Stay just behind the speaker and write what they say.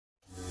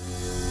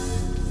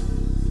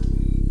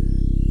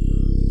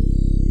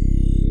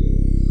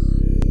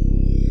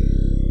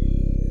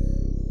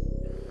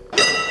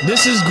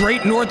This is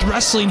Great North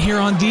Wrestling here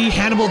on the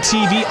Hannibal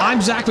TV.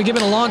 I'm Zach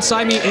McGibbon.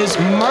 Alongside me is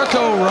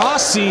Marco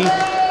Rossi.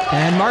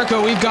 And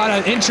Marco, we've got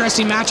an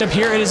interesting matchup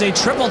here. It is a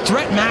triple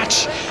threat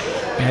match.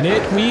 And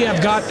we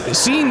have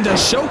seen the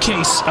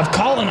showcase of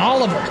Colin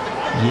Oliver.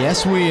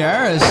 Yes, we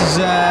are.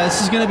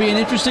 This is going to be an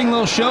interesting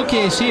little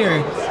showcase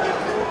here.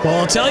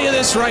 Well, I'll tell you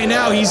this right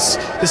now. He's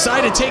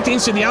decided to take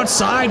things to the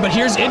outside, but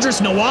here's Idris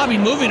Nawabi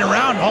moving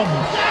around. Oh,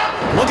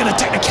 look at the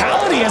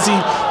technicality as he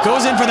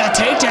goes in for that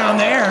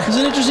takedown there. It's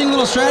an interesting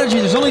little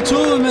strategy. There's only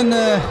two of them in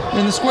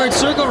the squared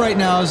circle right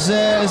now. Is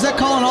that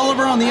Colin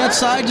Oliver on the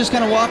outside, just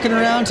kind of walking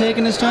around,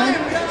 taking his time?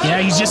 Yeah,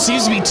 he just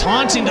seems to be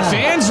taunting the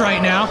fans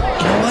right now.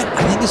 You know what?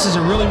 I think this is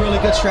a really, really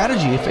good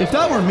strategy. If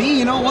that were me,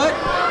 you know what?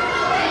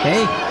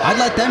 Hey, I'd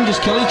let them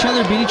just kill each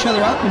other, beat each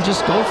other up, and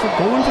just go in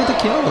for the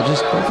kill.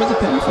 Just go for the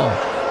pinfall.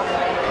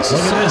 Look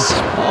at this.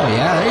 Oh,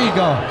 yeah, there you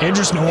go.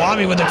 Idris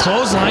Nawabi with a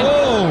clothesline.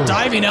 Whoa.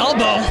 Diving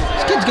elbow.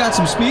 This kid's got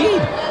some speed.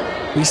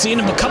 We've seen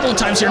him a couple of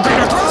times here in Great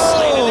North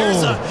Wrestling, and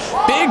there's a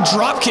big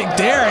drop kick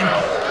there. And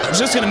I was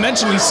just going to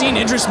mention, we've seen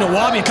Idris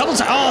Nawabi a couple of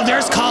times. Oh,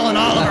 there's Colin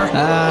Oliver.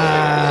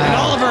 And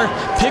Oliver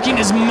picking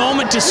his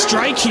moment to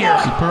strike here.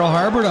 He Pearl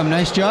Harbored him.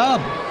 Nice job.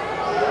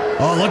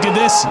 Oh, look at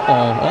this.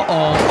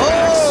 Oh.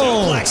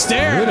 Suplex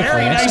there.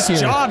 Very nice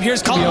job.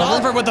 Here's Colin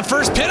Oliver with the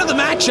first pin of the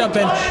matchup,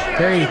 and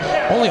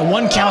only a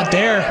 1 count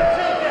there.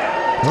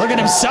 Look at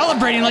him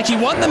celebrating like he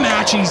won the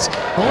match. He's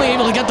only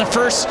able to get the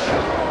first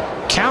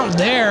count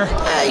there.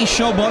 He's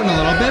showboating a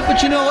little bit,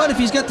 but you know what? If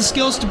he's got the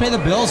skills to pay the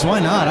bills, why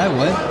not? I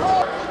would.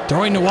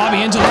 Throwing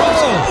Nawabi into the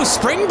ropes. Oh,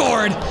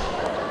 springboard.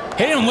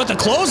 Hitting him with the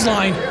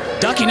clothesline.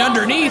 Ducking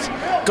underneath.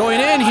 Going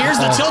in. Here's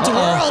the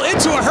tilt-a-whirl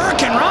into a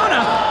Hurricane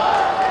Rana.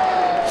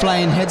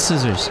 Flying head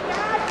scissors.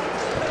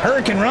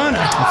 Hurricane Rana.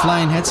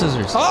 Flying head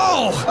scissors.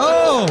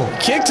 Oh!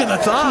 Kick to the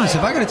thigh. Jeez,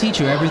 if I gotta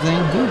teach you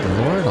everything, good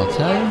Lord, I'll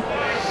tell you.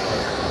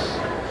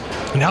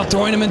 Now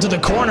throwing him into the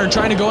corner,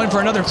 trying to go in for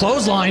another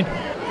clothesline.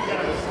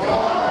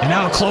 And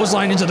now a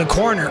clothesline into the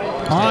corner.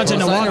 On to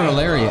Nawabi. Or a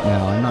lariat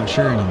now, I'm not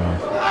sure anymore.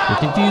 You're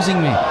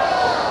confusing me.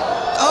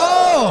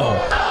 Oh!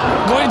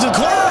 Going into the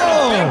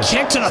corner. Big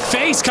kick to the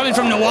face coming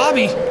from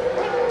Nawabi.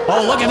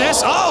 Oh, look at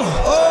this.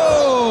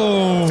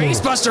 Oh!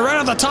 Face buster right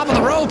off the top of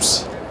the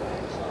ropes.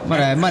 Might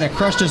have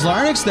crushed his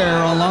larynx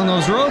there along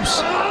those ropes.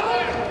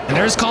 And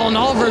there's Colin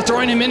Oliver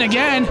throwing him in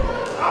again.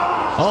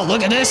 Oh,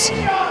 look at this.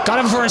 Got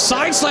him for a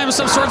side slam of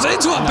some sorts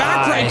into a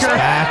backbreaker.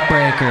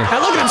 Backbreaker.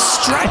 And look at him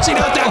stretching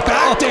out that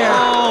back there.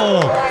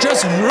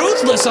 Just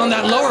ruthless on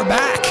that lower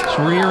back. Just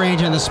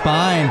rearranging the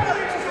spine.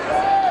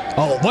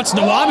 Oh, what's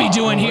Nawabi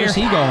doing here? Where's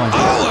he going?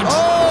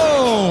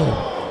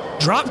 Oh!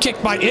 Drop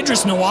kick by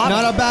Idris Nawabi.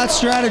 Not a bad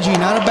strategy.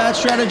 Not a bad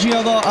strategy.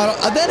 Although,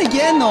 then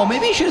again, though,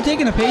 maybe he should have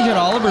taken a page out of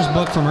Oliver's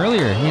book from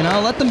earlier. You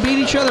know, let them beat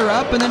each other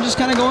up and then just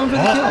kind of go in for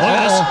the kill. Look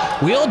at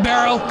this.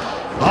 Wheelbarrow.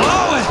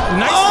 Oh,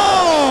 nice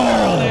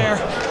wheelbarrow there.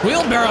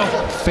 Wheelbarrow.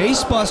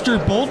 Facebuster,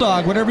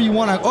 bulldog, whatever you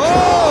want to.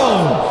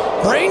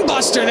 Oh!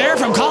 Brainbuster there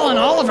from Colin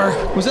Oliver.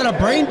 Was that a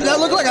brain? That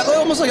looked like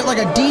almost like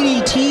a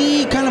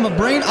DDT, kind of a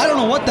brain. I don't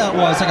know what that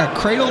was. Like a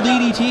cradle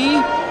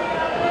DDT.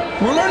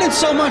 We're learning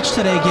so much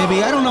today,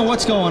 Gibby. I don't know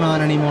what's going on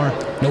anymore.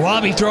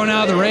 Nawabi thrown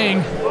out of the ring.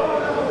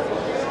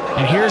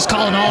 And here's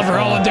Colin Oliver.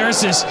 Oh,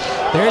 there's his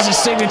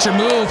signature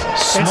move.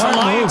 It's the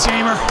Lion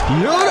Tamer.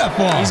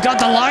 Beautiful. He's got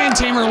the Lion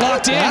Tamer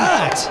locked in.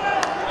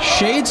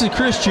 Shades of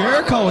Chris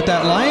Jericho with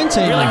that Lion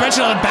Tamer. Really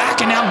wrenching on the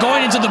back and now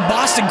going into the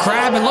Boston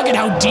Crab. And look at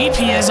how deep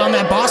he is on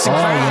that Boston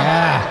Crab. Oh,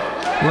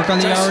 yeah. Work on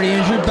the already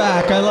injured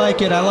back. I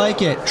like it. I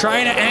like it.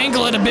 Trying to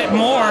angle it a bit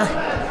more.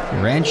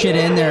 Wrench it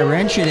in there.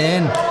 Wrench it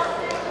in.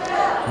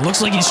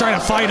 Looks like he's trying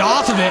to fight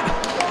off of it.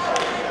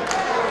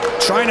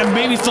 Trying to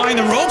maybe find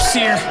the ropes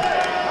here.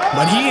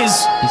 But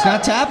he's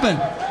not tapping.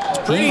 It's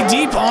pretty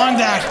deep on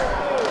that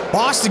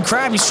Boston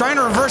Crab. He's trying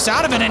to reverse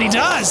out of it, and he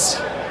does.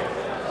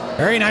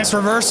 Very nice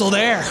reversal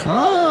there.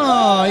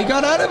 Oh, he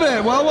got out of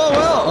it. Well.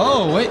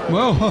 Oh, wait.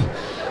 Whoa.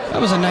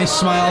 That was a nice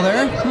smile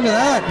there. Look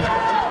at that.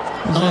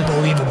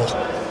 Unbelievable.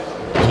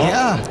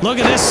 Yeah. Look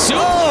at this.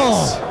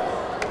 Super.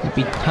 It'd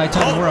be high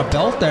time to wear a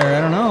belt there. I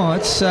don't know.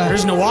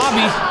 There's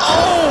Nawabi.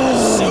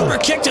 Oh! Super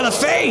kick to the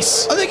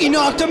face. I think he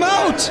knocked him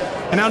out.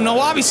 And now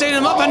Nawabi setting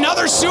him up.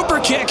 Another super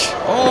kick.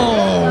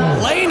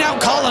 Oh! Laying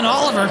out Colin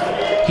Oliver.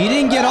 He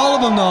didn't get all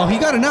of them, though. He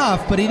got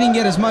enough, but he didn't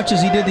get as much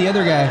as he did the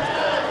other guy.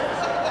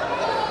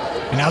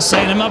 And now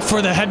setting him up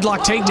for the headlock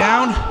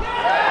takedown.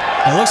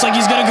 It looks like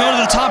he's going to go to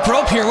the top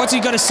rope here. What's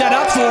he going to set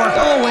up for?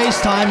 Don't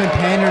waste time and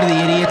pander to the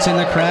idiots in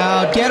the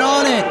crowd. Get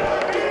on it.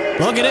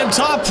 Look at him,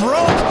 top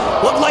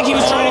rope. Looked like he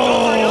was trying to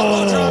go for the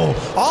elbow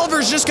drop.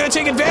 Oliver's just going to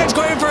take advantage,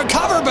 going in for a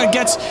cover, but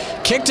gets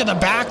kicked to the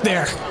back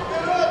there.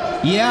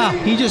 Yeah,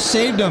 he just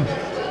saved him.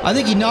 I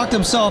think he knocked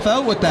himself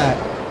out with that.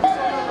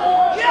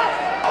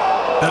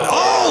 And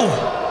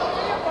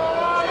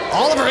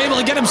Oliver able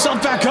to get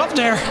himself back up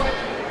there.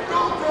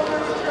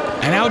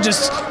 And now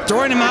just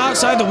throwing him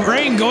outside the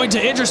ring, going to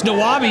Idris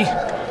Nawabi.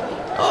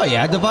 Oh,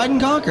 yeah, divide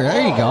and conquer.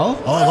 There you go.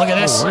 Oh, look at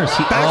this.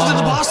 Back to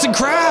the Boston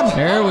Crab.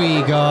 There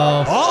we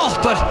go. Oh,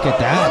 but look at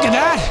that. Look at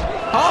that.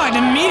 Oh, and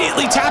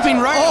immediately tapping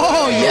right.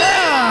 Oh,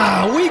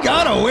 yeah. We got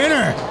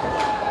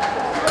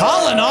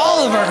Colin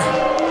Oliver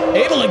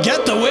able to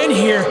get the win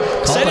here.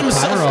 Set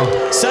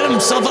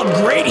himself up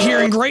great here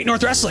in Great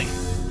North Wrestling.